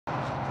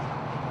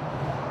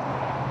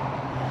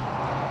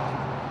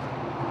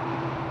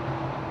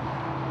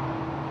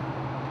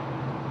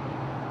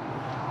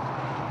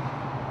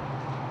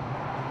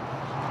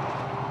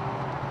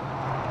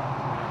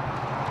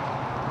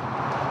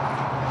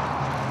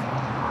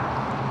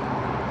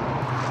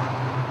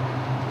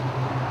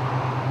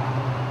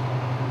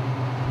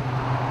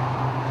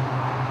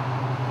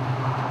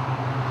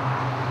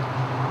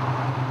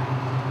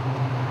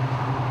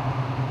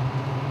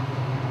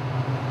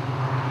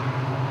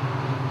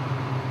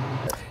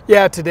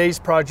Yeah, today's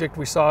project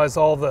we saw is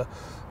all the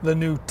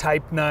new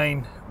Type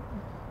 9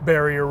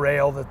 barrier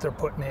rail that they're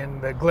putting in,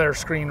 the glare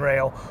screen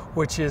rail,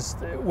 which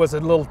was a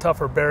little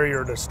tougher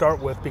barrier to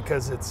start with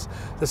because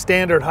the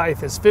standard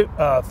height is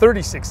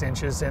 36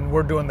 inches and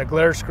we're doing the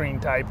glare screen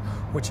type,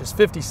 which is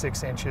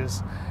 56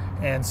 inches.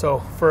 And so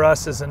for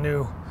us as a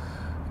new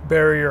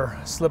barrier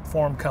slip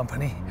form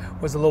company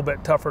was a little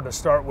bit tougher to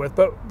start with,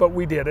 but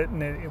we did it,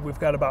 and we've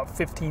got about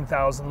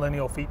 15,000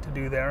 lineal feet to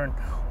do there, and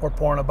we're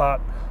pouring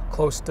about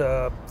close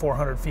to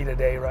 400 feet a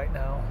day right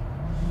now.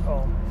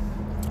 So,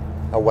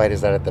 how wide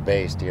is that at the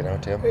base, do you know,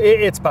 Tim?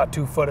 It's about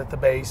 2 foot at the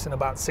base and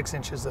about 6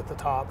 inches at the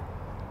top.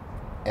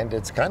 And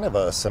it's kind of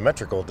a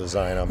symmetrical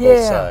design on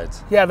both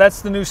sides. Yeah,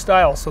 that's the new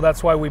style, so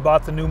that's why we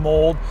bought the new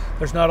mold.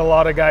 There's not a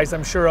lot of guys,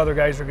 I'm sure other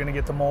guys are going to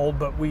get the mold,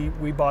 but we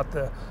bought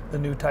the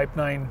new Type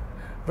 9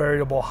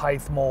 variable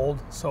height mold,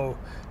 so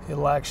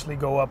it'll actually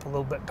go up a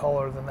little bit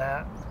taller than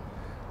that.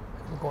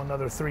 It'll go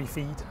another 3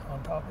 feet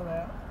on top of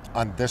that.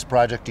 On this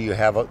project, do you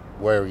have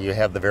where you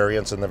have the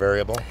variance and the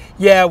variable?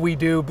 Yeah, we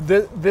do.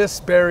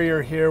 This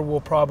barrier here will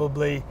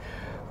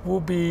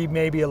be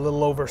maybe a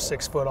little over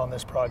 6 foot on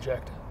this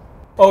project.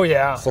 Oh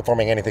yeah. Slip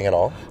forming anything at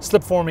all?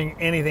 Slip forming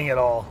anything at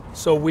all.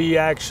 So we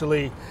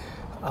actually,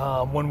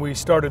 when we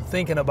started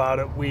thinking about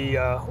it, we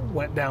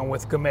went down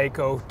with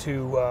GOMACO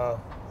to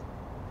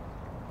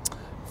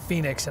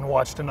Phoenix and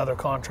watched another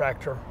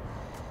contractor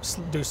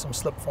do some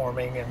slip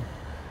forming, and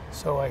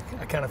so I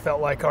kind of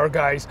felt like our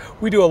guys,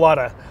 we do a lot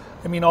of,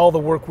 all the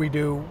work we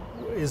do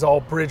is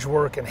all bridge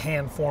work and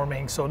hand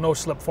forming, so no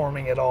slip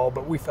forming at all,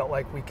 but we felt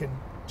like we could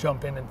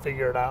jump in and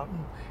figure it out,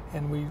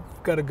 and we've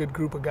got a good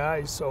group of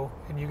guys, so,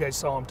 and you guys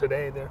saw them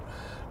today, they're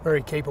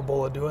very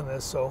capable of doing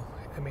this, so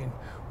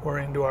we're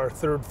into our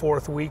third,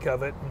 fourth week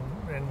of it,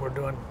 and we're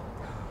doing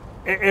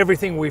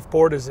everything we've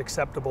poured is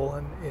acceptable,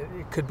 and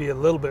it could be a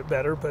little bit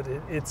better, but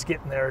it's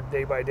getting there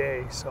day by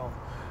day. So,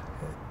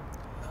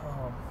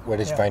 where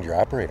did you find your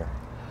operator?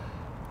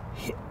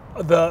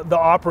 The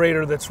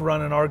operator that's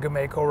running our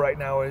GOMACO right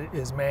now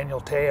is Manuel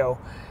Teo,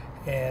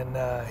 and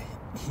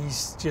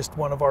he's just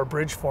one of our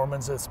bridge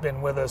foremen that's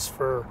been with us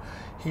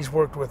he's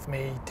worked with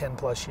me 10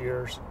 plus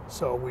years.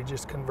 So we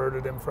just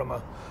converted him from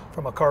a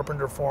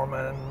carpenter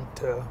foreman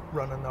to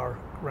running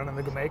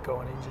the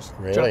GOMACO, and he just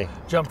really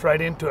jumped right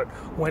into it.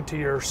 Went to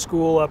your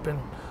school up in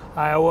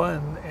Iowa,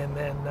 and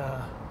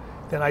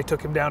then I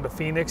took him down to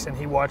Phoenix, and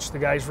he watched the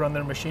guys run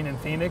their machine in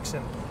Phoenix,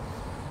 and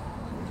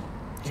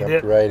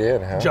jumped right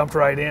in, huh? Jumped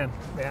right in,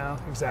 yeah,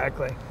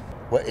 exactly.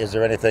 Is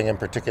there anything in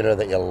particular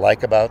that you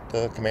like about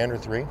the Commander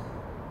 3?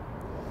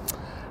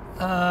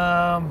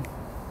 Kind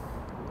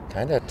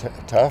of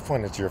tough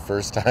when it's your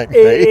first time.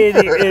 I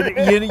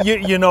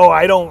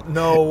don't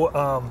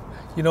know.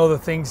 The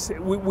things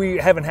we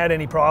haven't had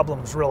any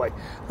problems really.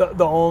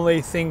 The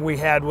only thing we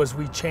had was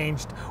we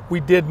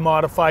did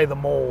modify the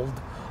mold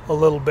a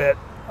little bit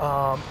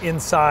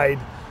inside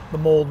the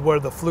mold where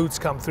the flutes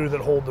come through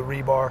that hold the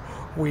rebar.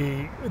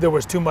 There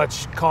was too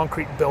much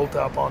concrete built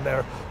up on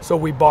there, so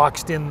we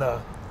boxed in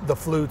the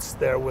flutes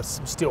there with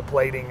some steel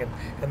plating,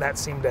 and that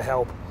seemed to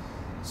help.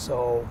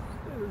 So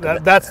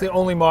that's the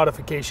only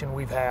modification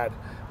we've had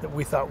that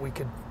we thought we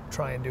could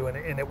try and do,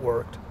 and it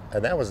worked.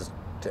 And that was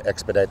to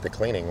expedite the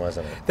cleaning,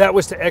 wasn't it? That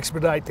was to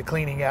expedite the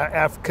cleaning,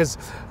 because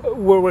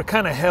we're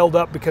kind of held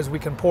up because we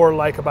can pour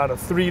like about a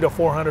 300 to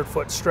 400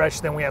 foot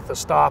stretch, then we have to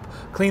stop,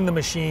 clean the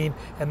machine,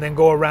 and then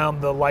go around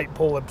the light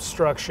pole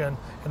obstruction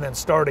and then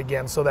start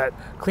again. So that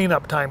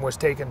cleanup time was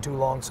taking too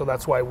long, so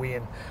that's why we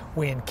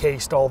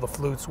encased all the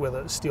flutes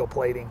with steel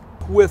plating.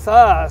 With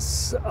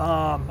us, it's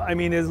a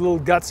little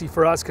gutsy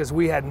for us because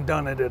we hadn't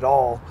done it at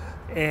all,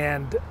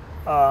 and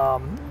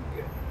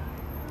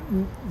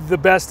the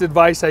best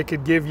advice I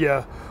could give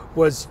you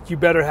was you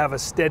better have a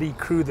steady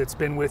crew that's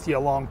been with you a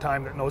long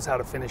time that knows how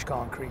to finish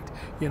concrete.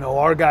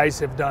 Our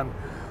guys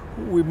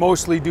we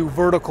mostly do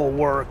vertical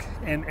work,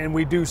 and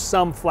we do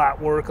some flat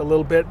work a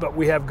little bit, but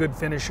we have good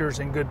finishers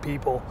and good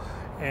people,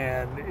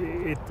 and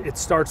it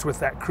starts with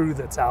that crew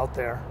that's out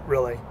there,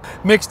 really.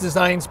 Mix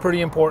design's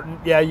pretty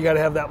important. Yeah, you got to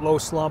have that low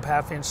slump,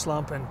 half-inch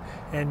slump,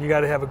 and you got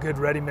to have a good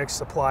ready mix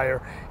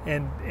supplier,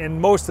 and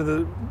most of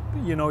the,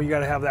 you got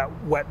to have that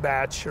wet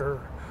batch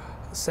or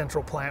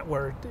central plant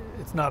where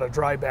it's not a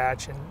dry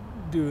batch, and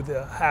do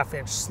the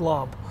half-inch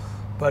slump.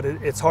 But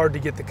it's hard to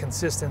get the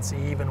consistency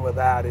even with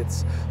that.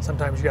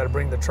 Sometimes you got to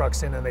bring the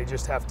trucks in and they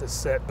just have to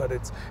sit, but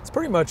it's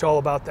pretty much all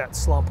about that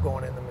slump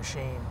going in the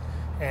machine.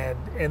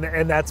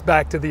 And that's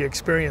back to the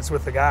experience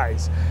with the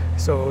guys.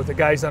 So the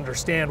guys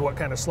understand what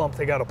kind of slump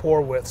they got to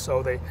pour with.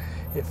 So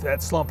if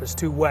that slump is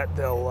too wet,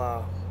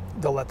 they'll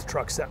let the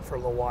truck set for a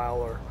little while,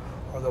 or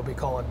they'll be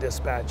calling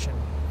dispatch and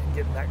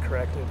getting that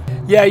corrected.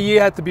 Yeah, you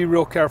have to be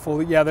real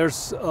careful. Yeah,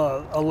 there's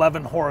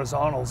 11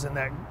 horizontals in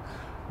that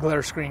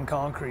glare screen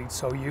concrete,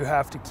 so you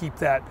have to keep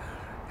that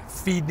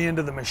feeding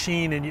into the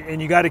machine,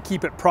 and you got to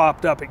keep it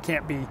propped up. It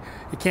can't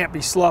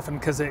be sloughing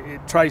because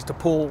it tries to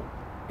pull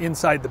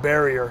inside the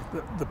barrier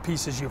the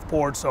pieces you've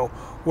poured. So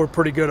we're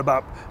pretty good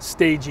about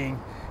staging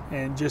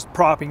and just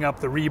propping up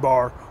the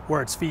rebar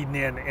where it's feeding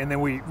in. And then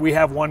we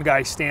have one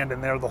guy standing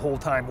there the whole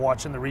time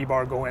watching the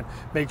rebar go in,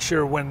 make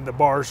sure when the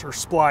bars are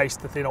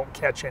spliced that they don't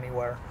catch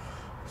anywhere.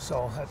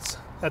 So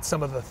that's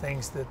some of the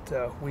things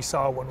that we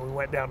saw when we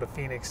went down to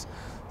Phoenix.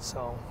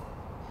 So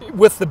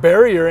with the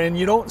barrier, and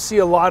you don't see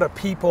a lot of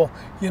people,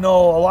 you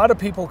know, a lot of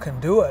people can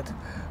do it,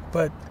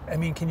 but I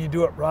mean, can you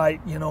do it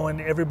right? You know,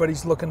 and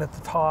everybody's looking at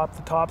the top.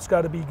 The top's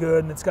got to be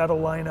good, and it's got to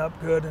line up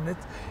good, and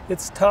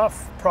it's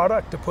tough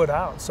product to put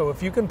out. So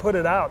if you can put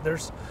it out,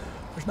 there's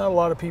not a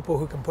lot of people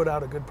who can put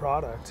out a good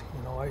product.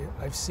 You know,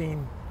 I've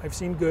seen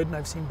good and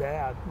I've seen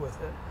bad with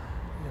it.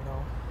 You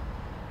know,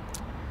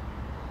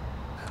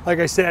 like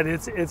I said,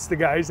 it's the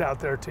guys out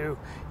there too.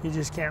 You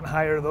just can't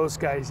hire those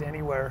guys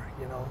anywhere.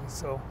 You know,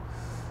 so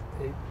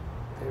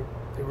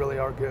they really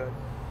are good.